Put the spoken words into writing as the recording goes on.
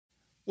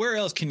Where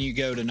else can you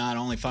go to not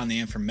only find the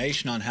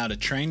information on how to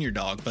train your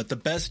dog, but the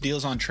best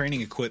deals on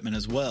training equipment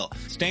as well?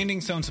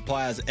 Standing Stone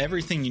Supply has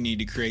everything you need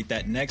to create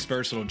that next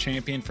versatile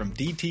champion, from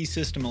DT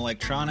system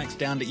electronics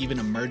down to even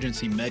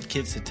emergency med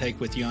kits to take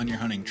with you on your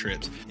hunting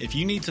trips. If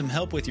you need some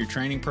help with your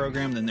training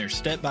program, then their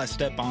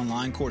step-by-step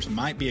online course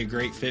might be a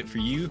great fit for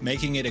you,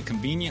 making it a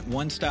convenient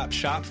one-stop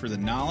shop for the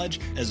knowledge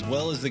as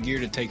well as the gear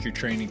to take your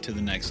training to the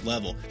next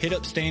level. Hit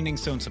up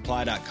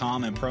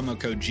StandingStoneSupply.com and promo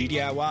code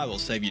GDIY will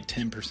save you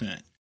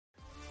 10%.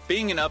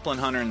 Being an upland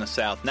hunter in the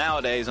South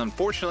nowadays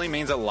unfortunately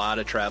means a lot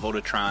of travel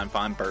to try and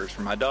find birds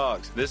for my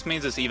dogs. This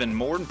means it's even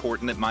more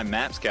important that my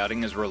map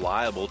scouting is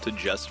reliable to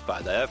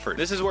justify the effort.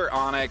 This is where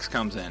onX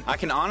comes in. I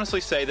can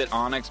honestly say that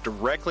onX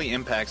directly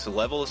impacts the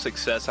level of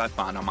success I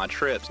find on my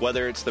trips.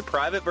 Whether it's the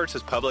private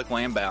versus public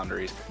land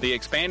boundaries, the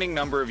expanding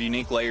number of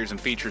unique layers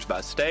and features by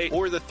state,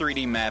 or the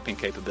 3D mapping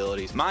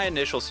capabilities, my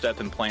initial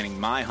step in planning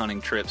my hunting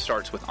trip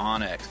starts with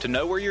onX. To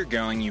know where you're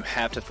going, you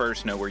have to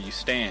first know where you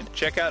stand.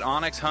 Check out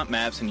onX Hunt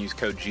Maps and use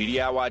code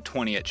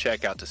GDIY20 at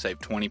checkout to save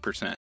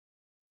 20%.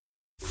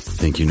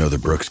 Think you know the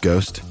Brooks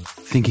Ghost?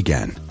 Think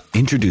again.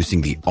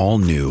 Introducing the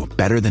all-new,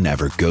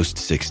 better-than-ever Ghost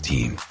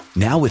 16.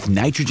 Now with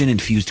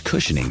nitrogen-infused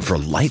cushioning for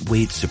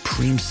lightweight,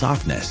 supreme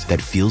softness that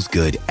feels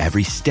good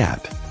every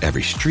step,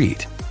 every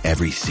street,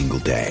 every single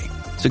day.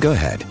 So go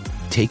ahead,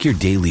 take your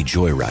daily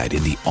joyride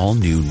in the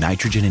all-new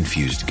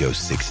nitrogen-infused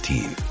Ghost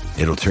 16.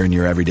 It'll turn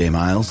your everyday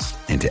miles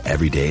into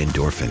everyday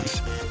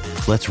endorphins.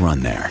 Let's run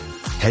there.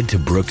 Head to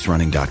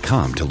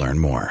brooksrunning.com to learn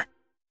more.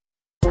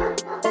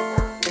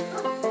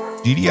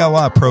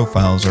 GDIY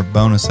profiles are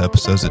bonus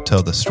episodes that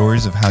tell the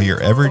stories of how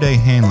your everyday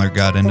handler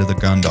got into the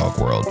gun dog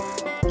world.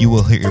 You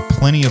will hear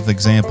plenty of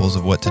examples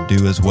of what to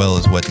do as well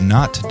as what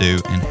not to do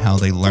and how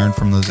they learn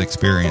from those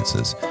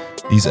experiences.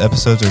 These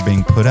episodes are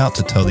being put out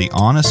to tell the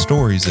honest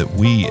stories that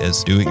we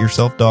as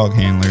do-it-yourself dog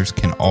handlers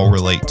can all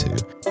relate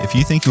to. If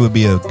you think it would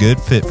be a good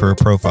fit for a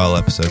profile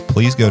episode,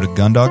 please go to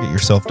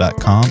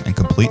gundogatyourself.com and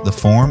complete the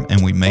form,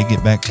 and we may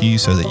get back to you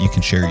so that you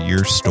can share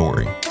your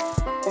story.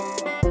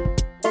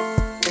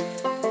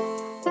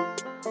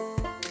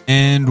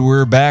 And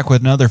we're back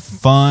with another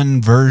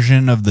fun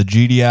version of the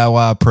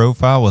GDIY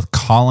profile with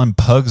Colin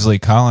Pugsley.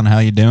 Colin, how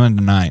you doing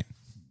tonight?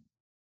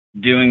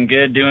 Doing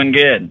good, doing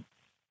good.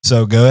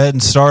 So go ahead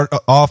and start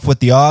off with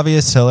the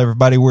obvious. Tell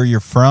everybody where you're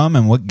from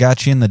and what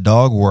got you in the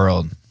dog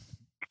world.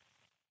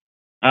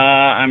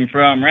 I'm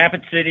from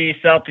Rapid City,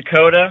 South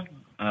Dakota.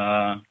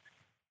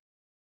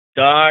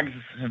 Dogs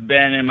have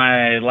been in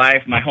my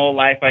life, my whole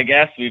life, I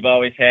guess. We've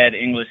always had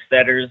English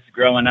setters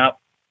growing up.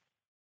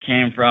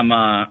 Came from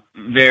a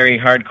very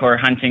hardcore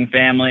hunting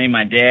family.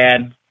 My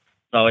dad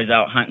was always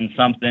out hunting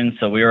something,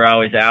 so we were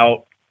always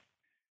out.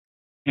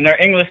 And our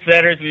English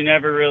setters, we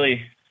never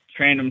really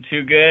trained them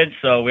too good,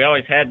 so we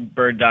always had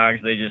bird dogs.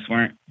 They just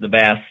weren't the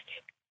best.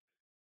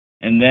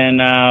 And then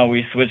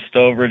we switched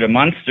over to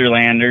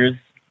Munsterlanders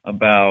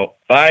about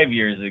 5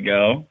 years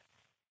ago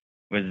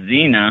with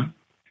Xena,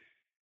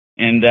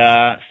 and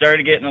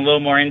started getting a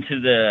little more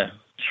into the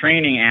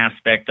training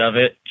aspect of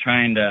it,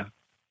 trying to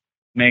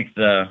make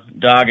the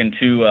dog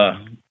into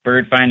a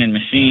bird-finding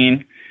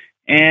machine.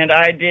 And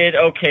I did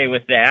okay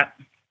with that.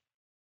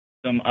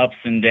 Some ups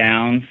and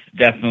downs.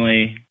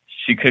 Definitely,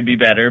 she could be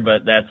better,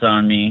 but that's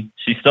on me.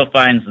 She still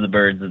finds the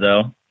birds,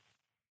 though.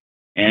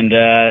 And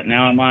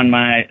now I'm on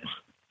my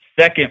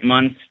second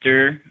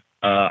Munster,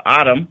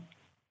 Autumn,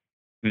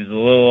 who's a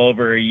little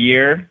over a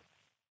year.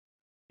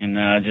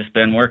 And just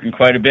been working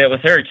quite a bit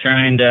with her,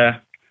 trying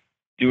to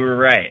do her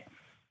right.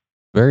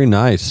 Very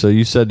nice. So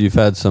you said you've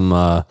had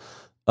some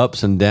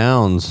ups and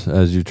downs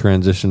as you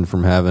transition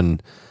from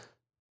having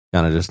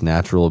kind of just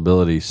natural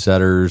ability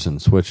setters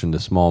and switching to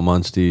small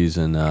Munsties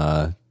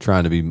and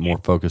trying to be more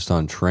focused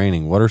on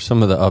training. What are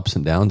some of the ups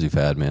and downs you've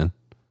had, man?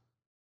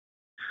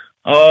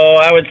 Oh,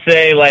 I would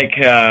say like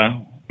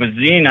with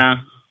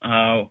Xena,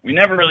 we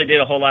never really did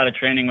a whole lot of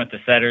training with the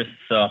setters,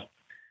 so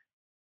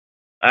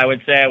I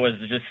would say I was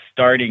just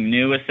starting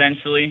new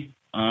essentially.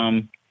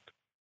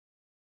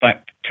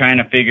 But trying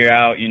to figure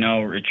out,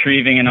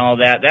 retrieving and all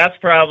that. That's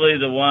probably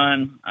the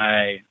one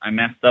I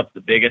messed up the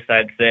biggest,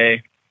 I'd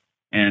say,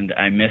 and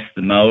I missed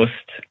the most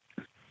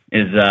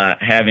is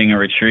having a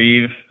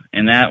retrieve.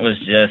 And that was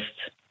just,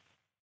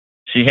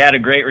 she had a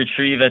great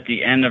retrieve at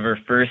the end of her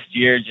first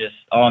year, just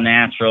all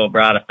natural,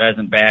 brought a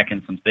pheasant back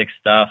and some thick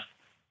stuff.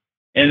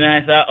 And then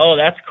I thought, oh,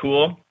 that's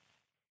cool.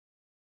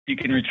 You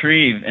can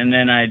retrieve. And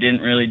then I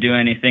didn't really do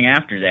anything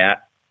after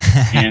that.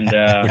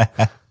 And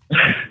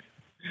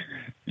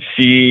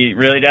she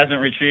really doesn't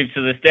retrieve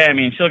to this day. I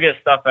mean, she'll get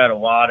stuff out of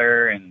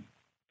water and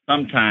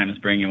sometimes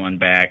bring you one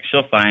back.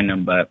 She'll find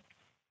them, but,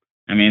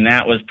 I mean,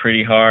 that was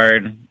pretty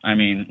hard. I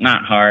mean,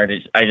 not hard.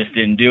 I just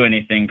didn't do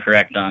anything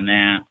correct on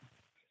that.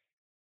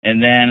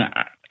 And then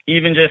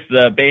even just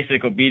the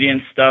basic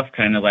obedience stuff,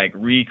 kind of like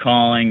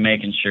recalling,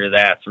 making sure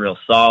that's real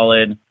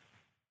solid.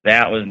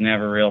 That was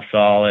never real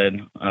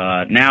solid.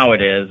 Now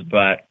it is,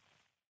 but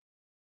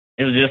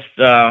it was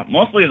just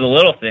mostly the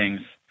little things.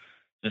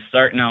 Just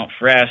starting out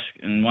fresh,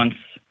 and once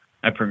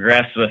I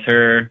progressed with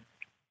her,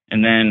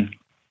 and then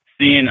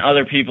seeing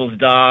other people's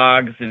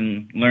dogs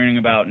and learning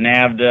about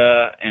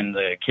NAVHDA and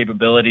the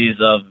capabilities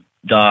of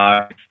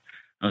dogs,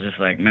 I was just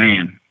like,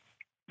 man,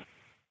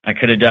 I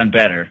could have done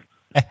better.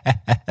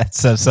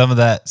 So some of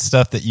that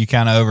stuff that you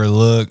kind of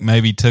overlook,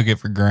 maybe took it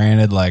for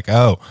granted, like,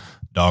 oh,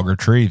 dog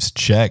retrieves,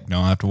 check,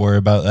 don't have to worry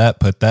about that,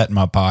 put that in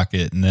my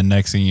pocket. And then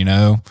next thing you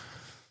know,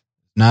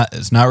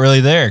 it's not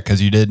really there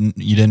because you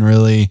didn't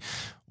really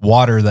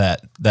water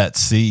that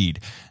seed.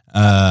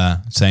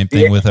 Same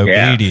thing with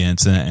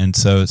obedience. And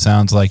so it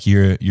sounds like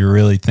you're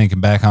really thinking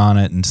back on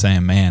it and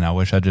saying, man, I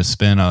wish I just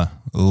spent a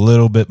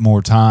little bit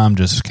more time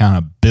just kind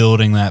of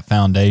building that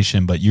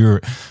foundation. But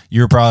you're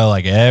probably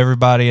like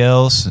everybody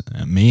else,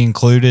 me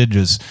included,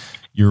 just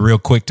you're real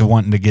quick to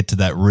wanting to get to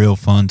that real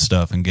fun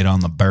stuff and get on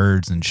the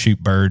birds and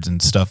shoot birds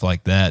and stuff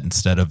like that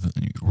instead of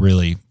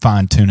really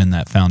fine tuning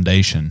that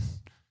foundation.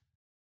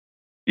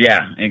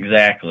 Yeah,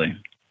 exactly.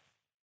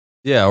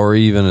 Yeah, or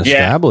even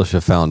establish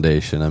a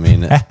foundation. I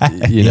mean,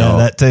 you know,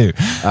 that too.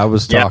 I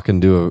was talking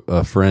to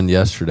a friend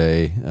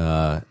yesterday,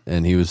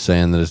 and he was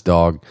saying that his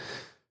dog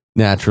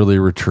naturally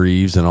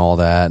retrieves and all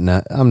that. And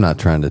I'm not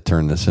trying to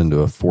turn this into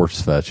a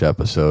force fetch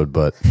episode,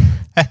 but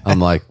I'm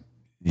like,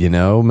 you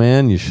know,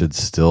 man, you should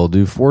still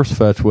do force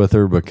fetch with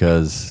her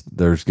because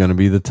there's going to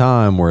be the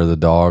time where the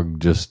dog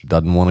just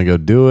doesn't want to go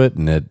do it,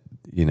 and it,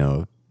 you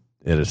know,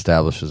 it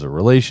establishes a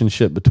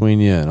relationship between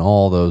you and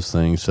all those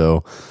things.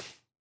 So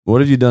what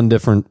have you done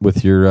different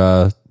with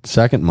your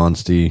second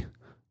Munstie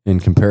in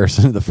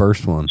comparison to the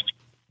first one?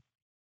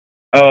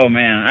 Oh,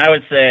 man, I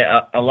would say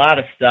a lot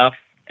of stuff,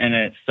 and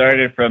it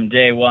started from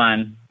day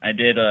one. I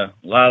did a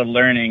lot of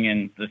learning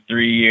in the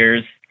 3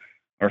 years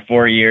or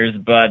 4 years,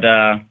 but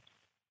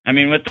I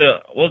mean,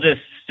 we'll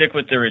just stick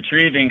with the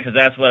retrieving because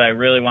that's what I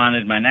really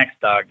wanted my next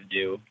dog to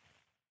do.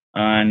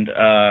 And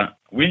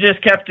we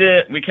just kept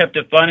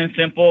it fun and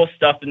simple,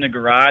 stuff in the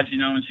garage, you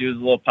know, when she was a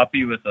little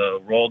puppy with a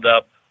rolled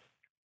up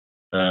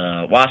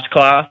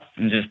washcloth,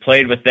 and just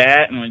played with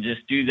that, and would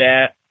just do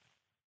that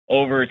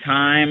over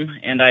time.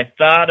 And I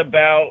thought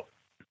about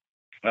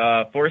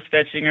force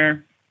fetching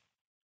her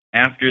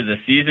after the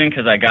season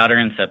because I got her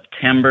in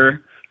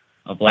September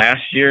of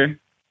last year.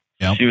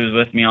 Yep. She was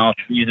with me all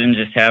season,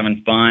 just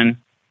having fun.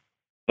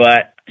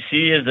 But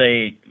she is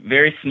a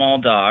very small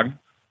dog.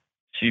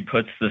 She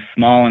puts the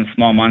small and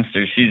small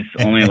Munster. She's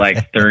only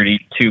like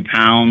 32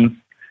 pounds.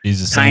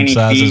 She's the same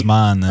size as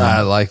mine, then.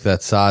 I like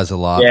that size a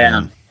lot. Yeah.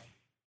 Man.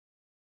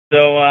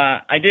 So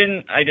I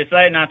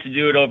decided not to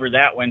do it over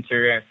that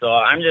winter. So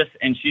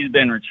and she's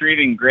been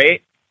retrieving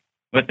great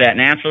with that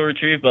natural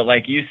retrieve. But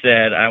like you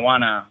said, I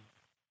want a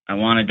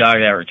dog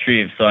that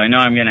retrieves. So I know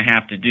I'm going to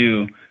have to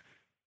do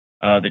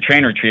the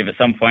train retrieve at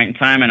some point in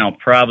time, and I'll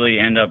probably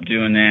end up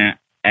doing that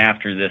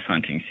after this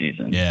hunting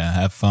season. Yeah,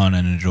 have fun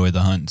and enjoy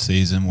the hunting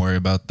season. Worry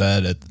about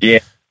that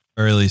at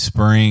early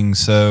spring.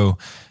 So,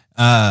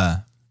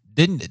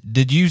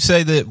 did you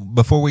say that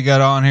before we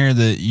got on here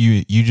that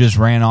you just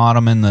ran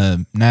Autumn in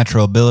the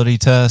natural ability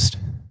test?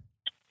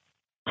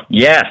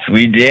 Yes,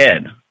 we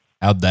did.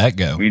 How'd that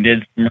go? We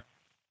did.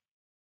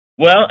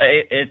 Well,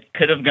 it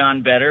could have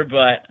gone better,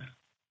 but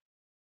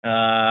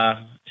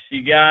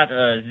she got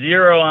a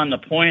 0 on the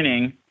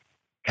pointing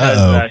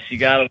because she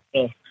got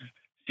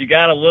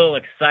a little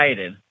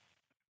excited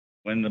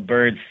when the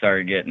birds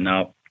started getting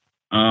up.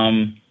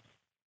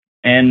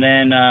 And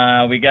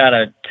then we got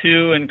a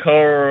 2 in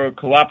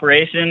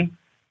cooperation,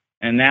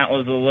 and that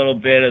was a little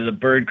bit of the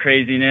bird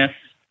craziness.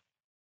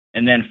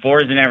 And then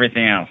 4s and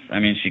everything else. I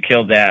mean, she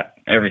killed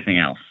everything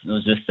else. It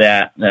was just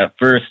that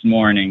first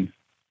morning,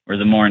 or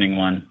the morning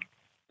one.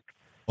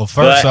 Well,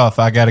 first off,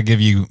 I got to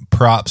give you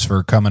props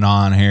for coming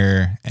on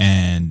here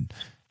and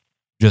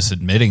just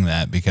admitting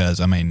that, because,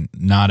 I mean,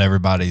 not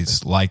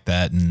everybody's like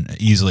that and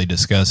easily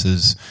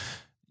discusses,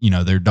 you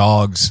know, their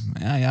dogs.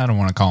 I don't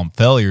want to call them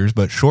failures,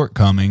 but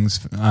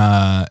shortcomings,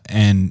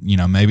 and, you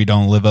know, maybe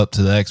don't live up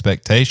to the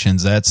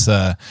expectations. That's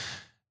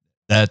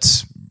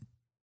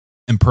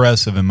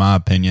impressive, in my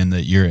opinion,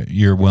 that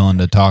you're willing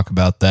to talk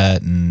about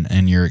that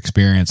and your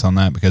experience on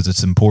that, because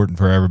it's important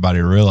for everybody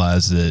to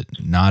realize that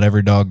not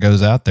every dog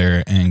goes out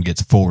there and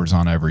gets 4s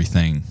on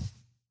everything.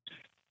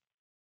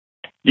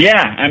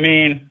 Yeah, I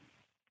mean,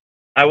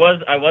 I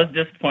was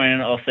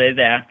disappointed. I'll say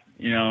that.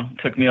 You know, it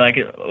took me like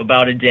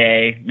about a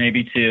day,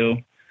 maybe 2,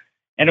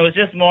 and it was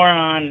just more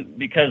on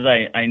because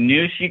I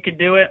knew she could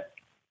do it.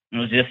 It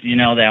was just, you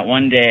know, that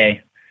one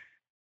day,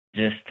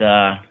 just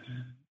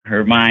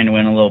her mind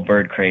went a little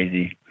bird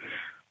crazy.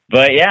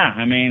 But yeah,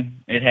 I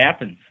mean, it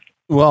happens.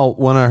 Well,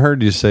 when I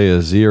heard you say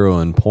a 0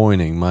 in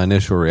pointing, my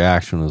initial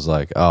reaction was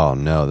like, "Oh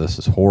no, this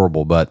is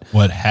horrible." But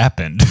what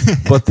happened?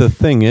 But the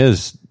thing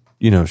is,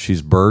 you know,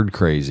 she's bird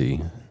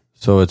crazy,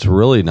 so it's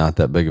really not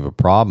that big of a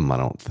problem, I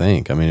don't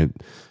think. I mean,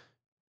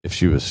 if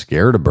she was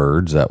scared of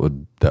birds, that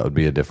would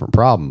be a different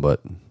problem.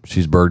 But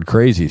she's bird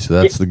crazy, so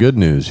that's the good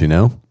news, you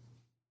know.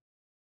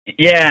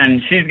 Yeah,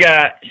 and she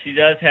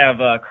does have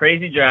a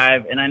crazy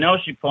drive, and I know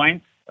she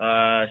points.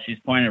 She's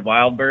pointed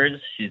wild birds.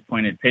 She's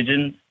pointed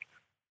pigeons.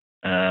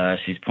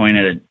 She's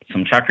pointed at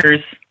some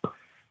chukars.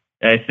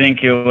 I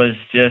think it was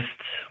just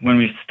when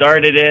we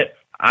started it,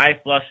 I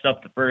flushed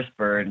up the first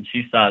bird, and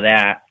she saw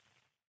that.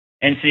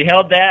 And she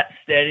held that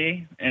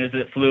steady as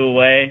it flew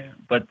away.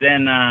 But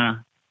then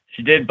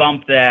she did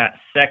bump that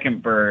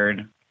second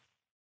bird,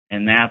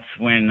 and that's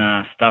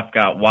when stuff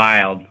got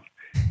wild.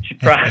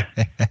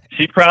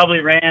 She probably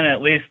ran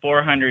at least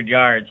 400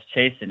 yards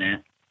chasing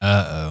it.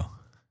 Uh-oh.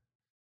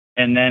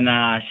 And then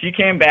she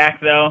came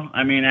back, though.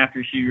 I mean,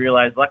 after she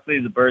realized, luckily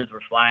the birds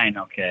were flying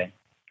okay.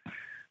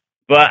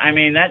 But, I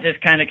mean, that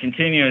just kind of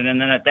continued. And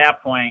then at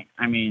that point,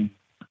 I mean,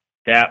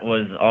 that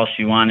was all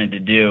she wanted to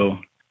do.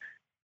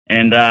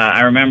 And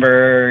I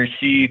remember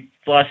she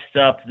flushed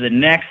up the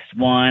next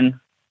one,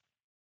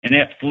 and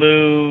it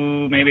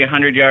flew maybe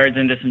 100 yards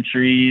into some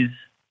trees.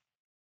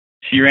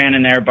 She ran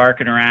in there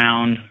barking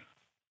around.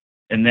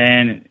 And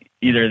then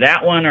either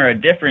that one or a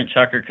different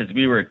chucker, because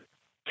we were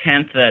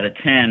 10th out of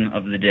 10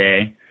 of the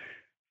day,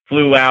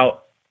 flew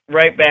out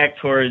right back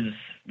towards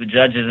the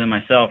judges and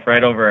myself,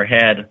 right over our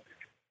head.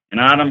 And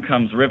Autumn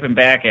comes ripping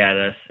back at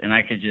us, and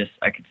I could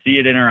see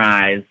it in her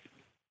eyes.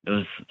 It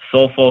was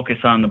sole focus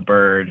on the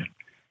bird.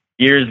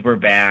 Ears were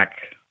back,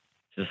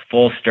 just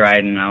full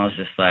stride, and I was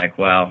just like,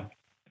 well,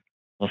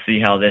 we'll see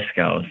how this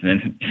goes.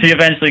 And she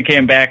eventually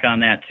came back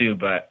on that too,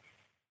 but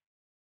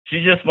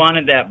she just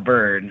wanted that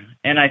bird.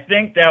 And I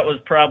think that was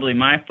probably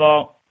my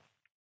fault.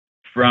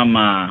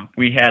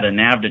 We had a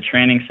NAVHDA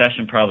training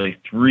session probably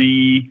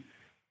 3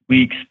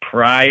 weeks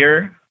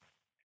prior,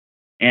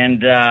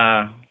 and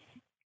the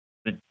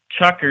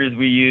chuckers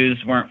we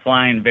used weren't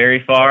flying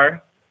very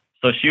far,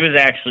 so she was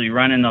actually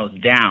running those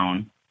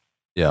down.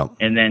 Yeah.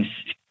 And then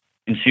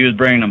she was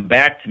bringing them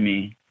back to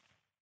me.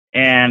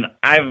 And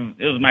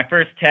it was my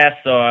first test,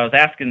 so I was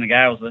asking the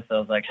guy I was with, I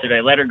was like, should I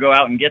let her go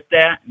out and get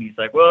that? And he's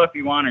like, well, if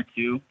you want her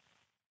to.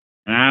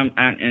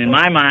 And in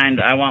my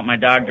mind, I want my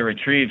dog to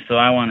retrieve, so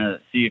I want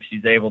to see if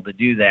she's able to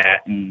do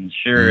that. And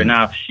sure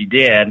enough, she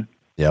did.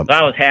 Yep. So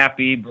I was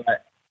happy,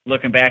 but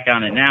looking back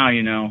on it now,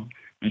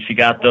 when she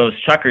got those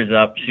chuckers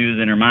up, she was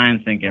in her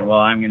mind thinking, well,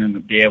 I'm going to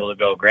be able to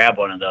go grab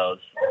one of those.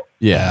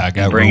 Yeah, I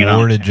got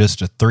rewarded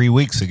just 3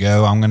 weeks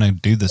ago. I'm going to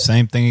do the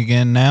same thing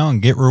again now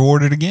and get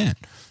rewarded again.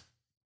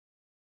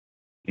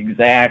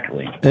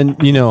 Exactly.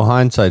 And,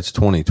 hindsight's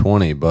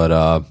 20/20, but,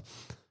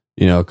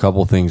 a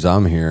couple things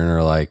I'm hearing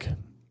are like,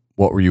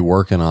 what were you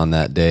working on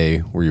that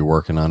day? Were you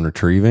working on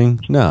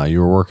retrieving? No,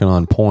 you were working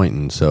on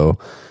pointing. So,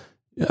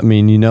 I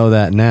mean,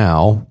 that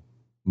now,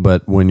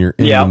 but when you're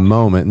in the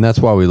moment, and that's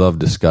why we love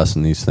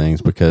discussing these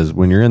things, because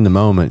when you're in the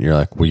moment, you're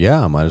like, well,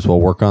 yeah, I might as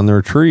well work on the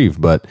retrieve.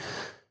 But,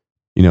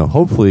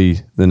 hopefully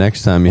the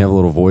next time you have a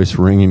little voice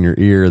ring in your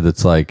ear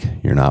that's like,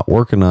 you're not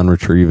working on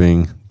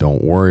retrieving.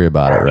 Don't worry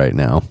about it right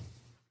now.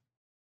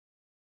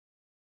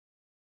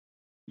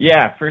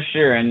 Yeah, for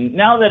sure. And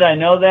now that I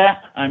know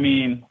that, I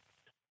mean,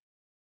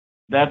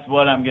 that's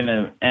what I'm going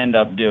to end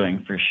up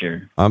doing for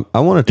sure. I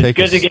want to take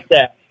to get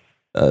that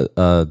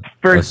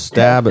a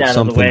stab at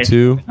something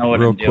too,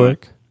 real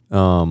quick.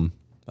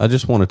 I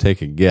just want to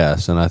take a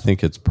guess, and I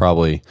think it's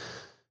probably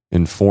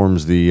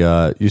informs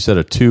the. You said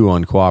a 2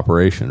 on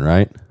cooperation,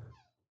 right?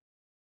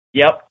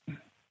 Yep.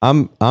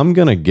 I'm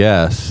gonna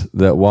guess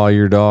that while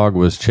your dog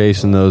was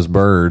chasing those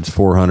birds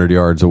 400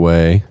 yards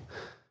away,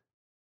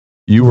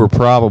 you were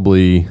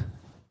probably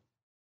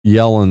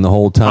yelling the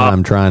whole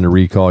time trying to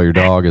recall your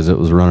dog as it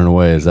was running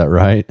away. Is that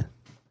right?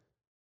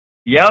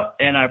 Yep,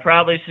 and I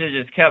probably should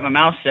have just kept my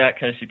mouth shut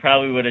because she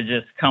probably would have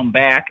just come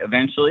back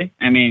eventually.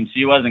 I mean,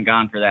 she wasn't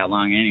gone for that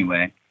long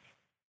anyway.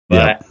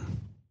 But,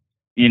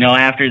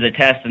 after the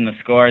test and the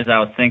scores, I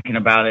was thinking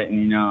about it,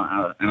 and,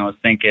 I was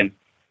thinking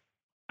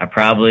I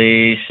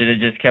probably should have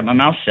just kept my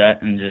mouth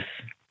shut and just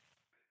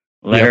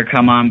let her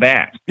come on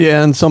back.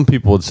 Yeah, and some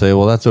people would say,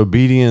 well, that's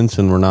obedience,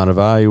 and we're not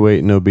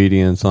evaluating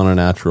obedience on a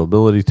natural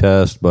ability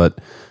test. But,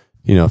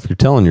 if you're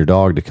telling your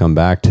dog to come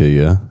back to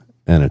you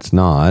and it's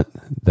not,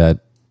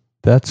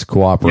 that's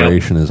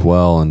cooperation as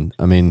well. And,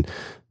 I mean,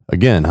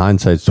 again,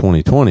 hindsight's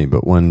 20/20,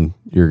 but when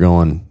you're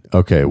going,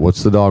 okay,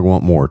 what's the dog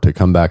want more, to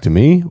come back to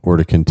me or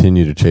to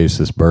continue to chase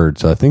this bird?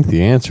 So I think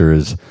the answer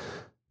is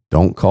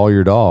don't call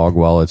your dog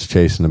while it's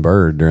chasing a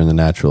bird during the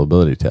natural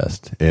ability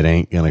test. It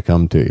ain't going to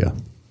come to you.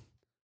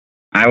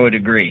 I would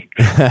agree.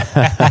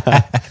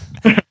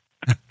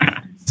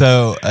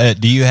 So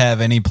do you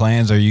have any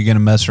plans? Are you going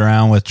to mess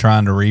around with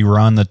trying to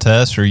rerun the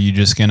test, or are you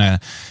just going to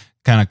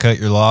kind of cut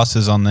your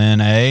losses on the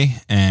NA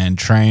and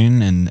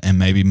train and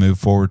maybe move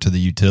forward to the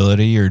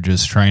utility, or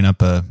just train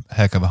up a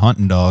heck of a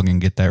hunting dog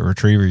and get that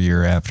retriever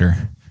year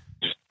after?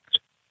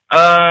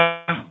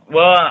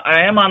 Well,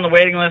 I am on the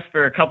waiting list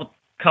for a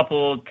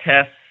couple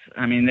tests.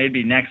 I mean, they'd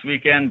be next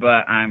weekend,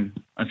 but I'm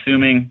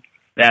assuming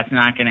that's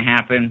not going to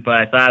happen.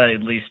 But I thought I'd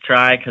at least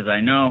try because I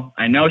know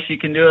she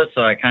can do it,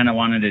 so I kind of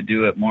wanted to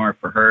do it more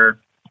for her.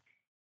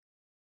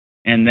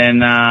 And then,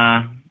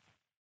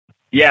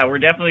 we're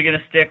definitely going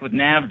to stick with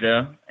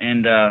NAVHDA,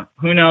 and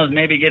who knows,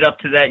 maybe get up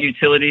to that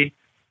utility.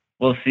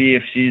 We'll see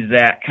if she's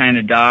that kind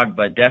of dog,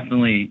 but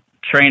definitely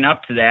train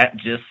up to that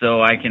just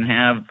so I can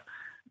have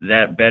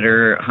that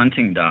better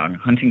hunting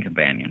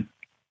companion.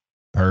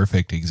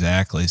 Perfect,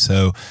 exactly.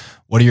 So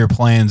what are your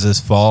plans this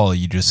fall?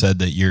 You just said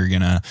that you're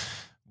going to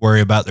worry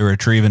about the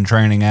retrieving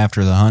training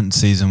after the hunting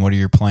season, what are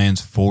your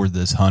plans for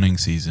this hunting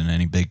season?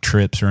 Any big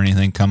trips or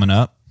anything coming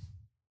up?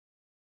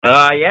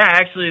 Yeah,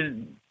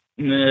 actually,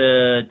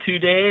 2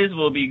 days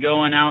we'll be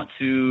going out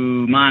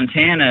to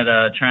Montana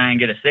to try and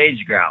get a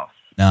sage grouse.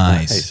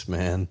 Nice,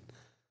 man.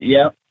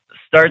 Yep.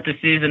 Start the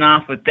season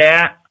off with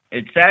that.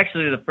 It's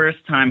actually the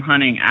first time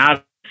hunting out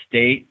of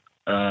state,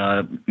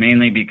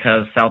 mainly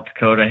because South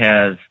Dakota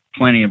has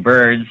plenty of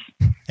birds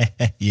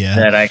yeah,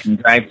 that I can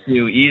drive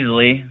to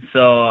easily.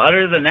 So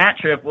other than that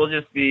trip, we'll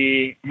just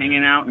be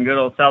hanging out in good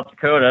old South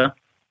Dakota,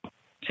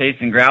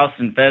 chasing grouse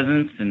and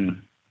pheasants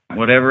and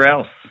whatever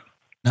else.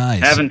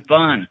 Nice. Having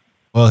fun.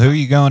 Well, who are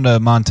you going to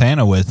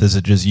Montana with? Is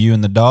it just you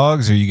and the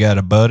dogs, or you got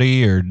a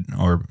buddy or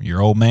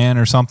your old man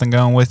or something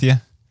going with you?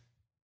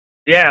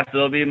 Yeah, so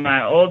it'll be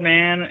my old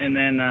man, and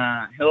then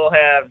he'll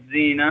have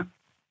Xena,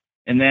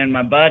 and then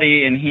my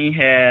buddy, and he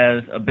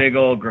has a big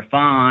old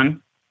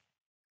Griffon,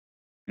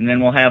 and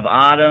then we'll have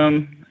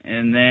Autumn,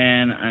 and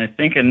then I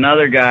think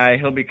another guy,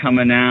 he'll be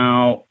coming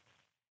out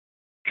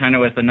kind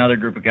of with another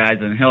group of guys,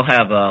 and he'll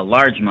have a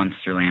large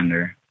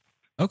Munsterlander.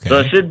 Okay. So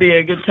it should be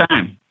a good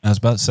time. I was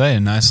about to say, a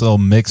nice little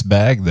mixed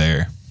bag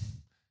there.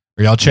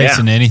 Are y'all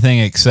chasing anything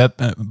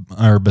except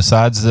or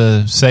besides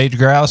the sage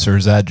grouse, or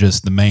is that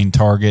just the main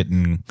target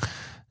and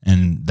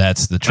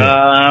that's the trip?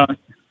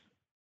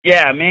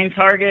 Yeah, main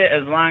target,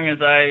 as long as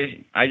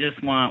I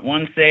just want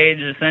one sage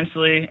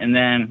essentially, and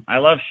then I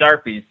love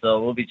Sharpies,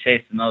 so we'll be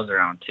chasing those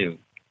around too.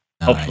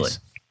 Nice. Hopefully.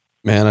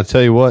 Man, I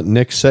tell you what,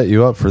 Nick set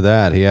you up for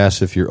that. He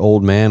asked if your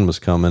old man was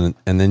coming,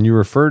 and then you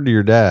referred to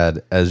your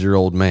dad as your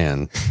old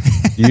man.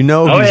 You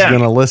know he's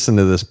going to listen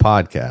to this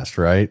podcast,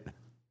 right?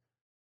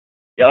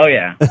 Oh,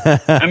 yeah.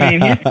 I mean,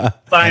 he's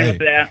fine with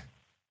that.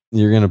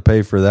 You're going to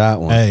pay for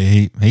that one.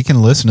 Hey, he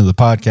can listen to the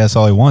podcast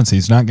all he wants.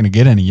 He's not going to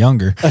get any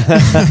younger.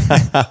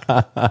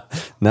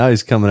 Now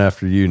he's coming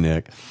after you,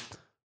 Nick.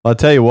 I'll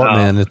tell you what,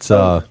 man,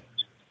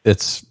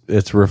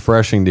 it's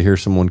refreshing to hear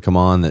someone come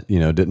on that,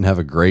 didn't have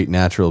a great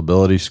natural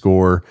ability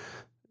score.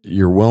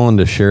 You're willing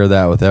to share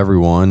that with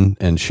everyone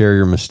and share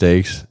your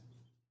mistakes.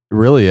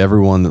 Really,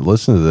 everyone that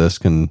listens to this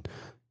can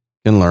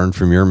learn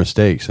from your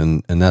mistakes,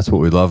 and that's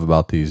what we love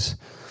about these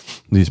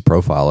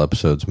profile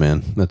episodes,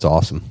 man. That's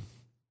awesome.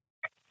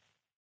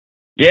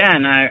 Yeah,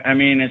 and I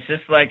mean, it's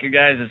just like your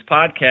guys'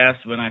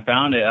 podcast. When I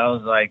found it, I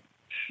was like,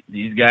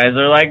 these guys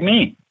are like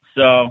me.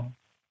 So,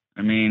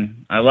 I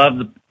mean, I love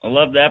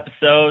the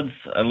episodes.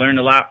 I learned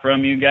a lot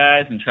from you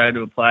guys and tried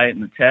to apply it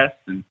in the test,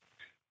 and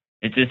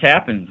it just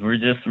happens. We're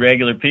just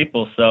regular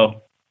people,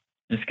 so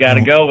just got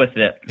to go with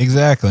it.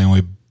 Exactly, and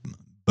we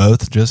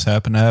both just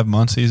happen to have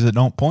Muncies that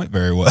don't point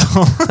very well.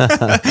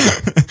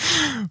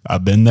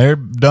 I've been there,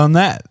 done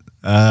that.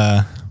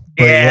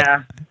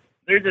 Yeah,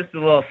 they're just a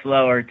little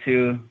slower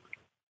too.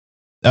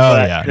 Oh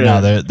yeah,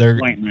 no,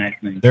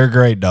 they're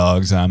great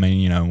dogs. I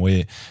mean,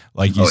 we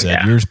like you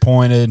said, yours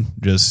pointed,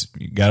 just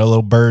got a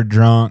little bird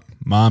drunk.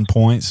 Mine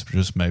points,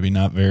 just maybe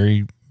not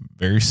very,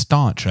 very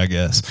staunch, I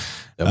guess.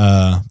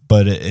 Yep.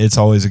 But it's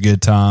always a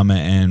good time,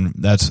 and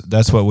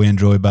that's what we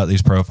enjoy about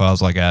these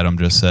profiles. Like Adam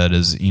just said,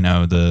 is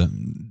the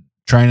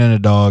training a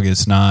dog.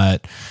 It's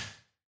not.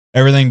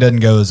 Everything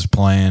doesn't go as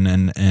planned,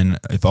 and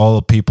if all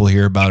the people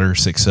hear about our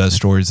success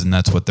stories, then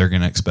that's what they're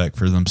going to expect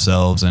for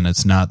themselves, and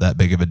it's not that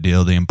big of a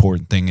deal. The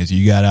important thing is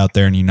you got out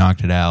there and you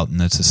knocked it out, and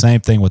it's the same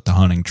thing with the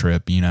hunting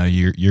trip.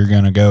 You're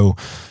going to go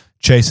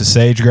chase a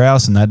sage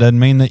grouse, and that doesn't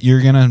mean that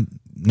you're going to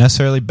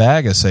necessarily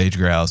bag a sage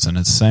grouse, and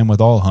it's the same with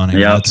all hunting.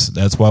 Yep.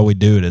 That's why we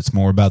do it. It's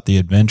more about the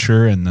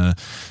adventure and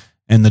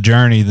the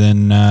journey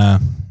than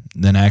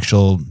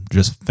actual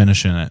just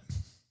finishing it.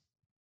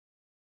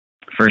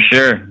 For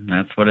sure.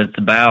 That's what it's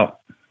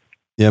about.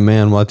 Yeah,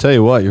 man. Well, I'll tell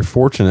you what, you're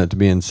fortunate to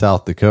be in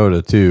South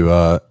Dakota, too.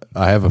 I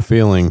have a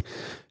feeling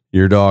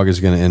your dog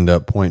is going to end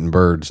up pointing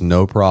birds,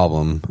 no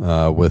problem,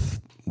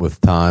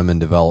 with time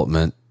and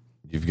development.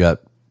 You've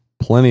got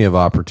plenty of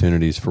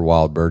opportunities for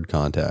wild bird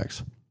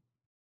contacts.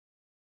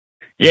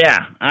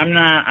 Yeah, I'm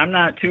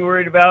not too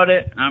worried about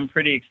it. I'm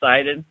pretty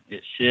excited.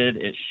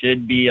 It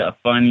should be a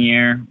fun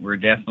year. We're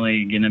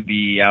definitely going to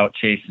be out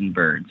chasing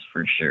birds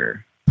for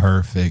sure.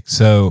 Perfect.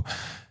 So,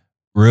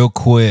 real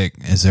quick,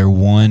 is there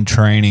one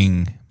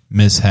training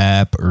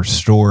mishap or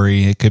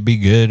story? It could be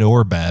good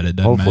or bad. It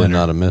doesn't Hopefully matter.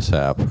 Not a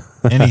mishap.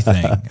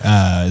 Anything.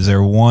 Is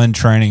there one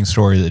training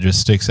story that just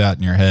sticks out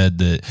in your head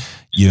that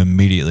you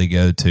immediately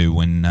go to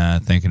when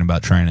thinking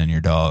about training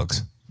your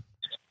dogs?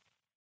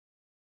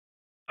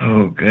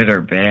 Oh, good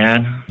or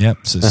bad?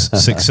 Yep.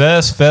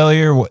 Success,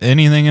 failure,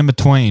 anything in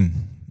between,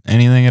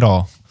 anything at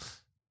all.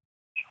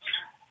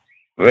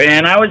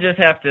 And I would just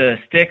have to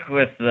stick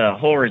with the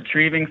whole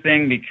retrieving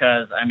thing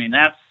because, I mean,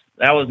 that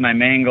was my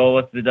main goal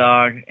with the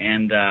dog.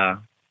 And I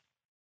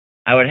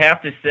would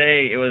have to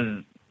say it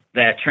was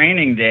that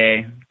training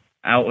day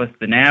out with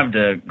the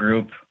NAVDA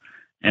group,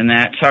 and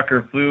that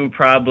chucker flew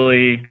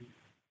probably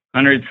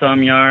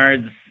 100-some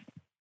yards.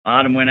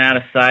 Autumn went out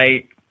of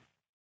sight,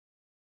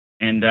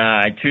 and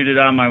I tooted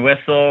on my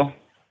whistle.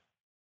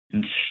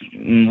 And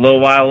a little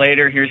while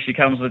later, here she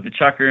comes with the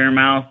chucker in her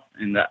mouth,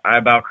 and I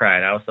about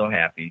cried. I was so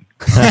happy.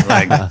 I was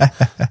like,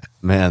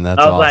 Man, that's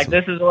I was awesome. like,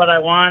 this is what I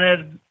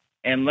wanted,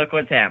 and look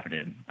what's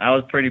happening. I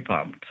was pretty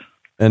pumped.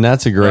 And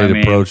that's a great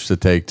approach to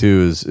take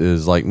too.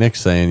 Is like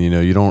Nick's saying,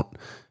 you don't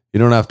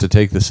have to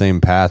take the same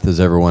path as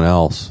everyone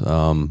else.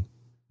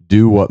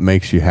 Do what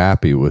makes you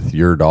happy with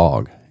your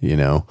dog.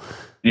 Yeah.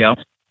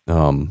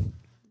 And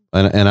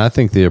I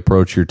think the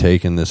approach you're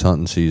taking this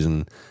hunting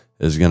season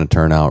is going to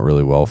turn out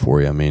really well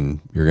for you. I mean,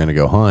 you're going to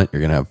go hunt,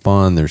 you're going to have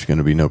fun. There's going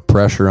to be no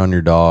pressure on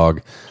your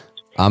dog.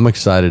 I'm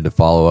excited to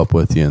follow up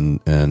with you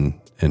and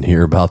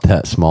hear about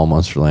that small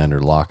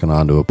Munsterlander locking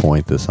onto a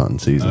point this hunting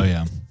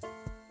season.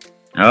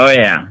 Oh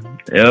yeah,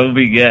 it'll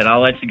be good.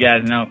 I'll let you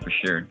guys know for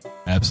sure.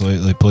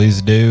 Absolutely,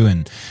 please do,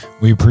 and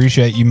we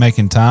appreciate you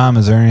making time.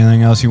 Is there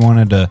anything else you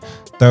wanted to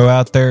throw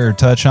out there or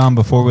touch on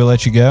before we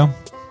let you go?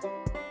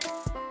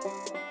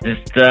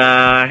 Just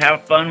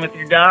have fun with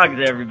your dogs,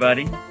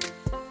 everybody.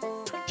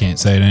 Can't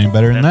say it any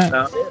better than that.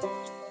 That's about it.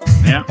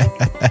 Yeah.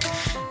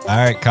 All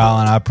right,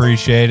 Colin, I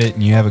appreciate it,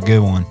 and you have a good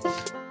one.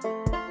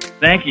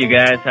 Thank you,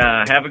 guys.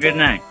 Have a good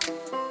night.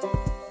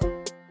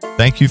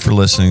 Thank you for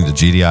listening to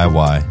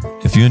GDIY.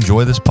 If you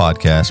enjoy this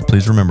podcast,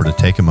 please remember to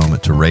take a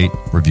moment to rate,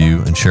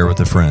 review, and share with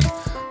a friend.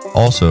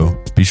 Also,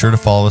 be sure to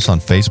follow us on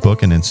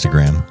Facebook and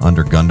Instagram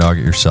under Gundog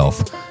It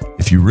Yourself.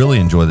 If you really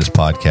enjoy this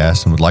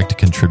podcast and would like to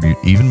contribute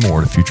even more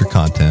to future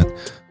content,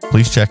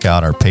 please check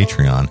out our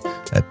Patreon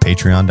at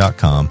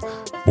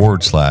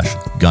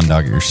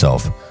patreon.com/Gundog It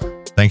Yourself.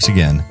 Thanks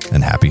again,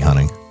 and happy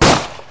hunting.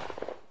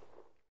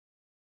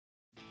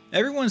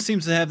 Everyone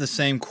seems to have the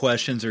same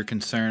questions or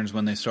concerns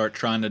when they start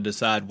trying to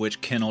decide which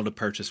kennel to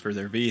purchase for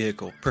their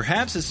vehicle.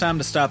 Perhaps it's time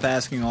to stop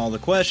asking all the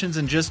questions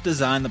and just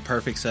design the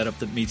perfect setup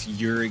that meets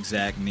your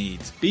exact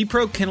needs.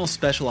 B-Pro Kennel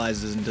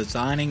specializes in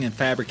designing and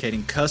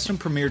fabricating custom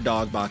premier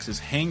dog boxes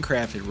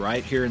handcrafted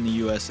right here in the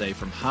USA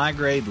from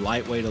high-grade,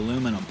 lightweight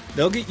aluminum.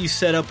 They'll get you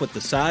set up with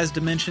the size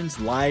dimensions,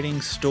 lighting,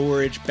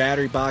 storage,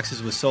 battery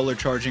boxes with solar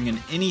charging, and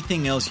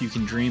anything else you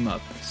can dream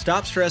of.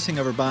 Stop stressing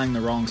over buying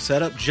the wrong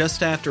setup,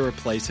 just have to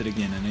replace it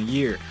again in a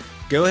year.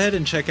 Go ahead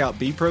and check out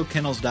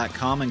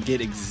bprokennels.com and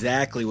get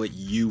exactly what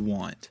you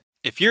want.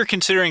 If you're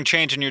considering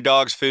changing your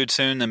dog's food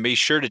soon, then be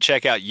sure to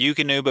check out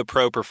Eukanuba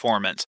Pro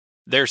Performance.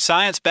 Their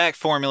science-backed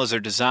formulas are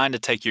designed to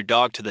take your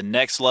dog to the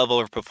next level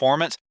of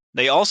performance.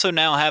 They also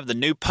now have the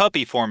new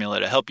puppy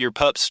formula to help your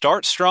pup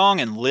start strong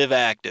and live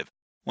active.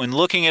 When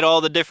looking at all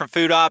the different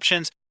food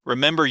options,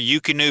 remember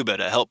Eukanuba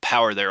to help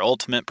power their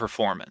ultimate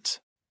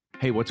performance.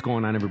 Hey, what's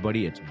going on,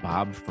 everybody? It's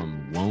Bob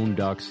from Lone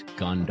Ducks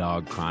Gun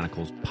Dog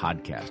Chronicles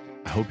podcast.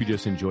 I hope you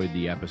just enjoyed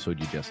the episode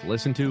you just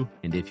listened to,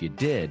 and if you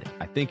did,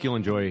 I think you'll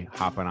enjoy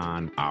hopping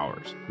on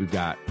ours. We've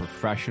got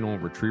professional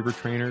retriever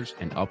trainers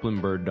and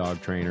upland bird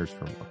dog trainers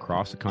from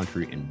across the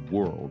country and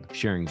world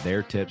sharing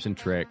their tips and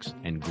tricks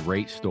and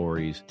great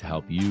stories to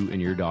help you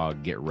and your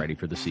dog get ready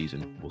for the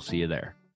season. We'll see you there.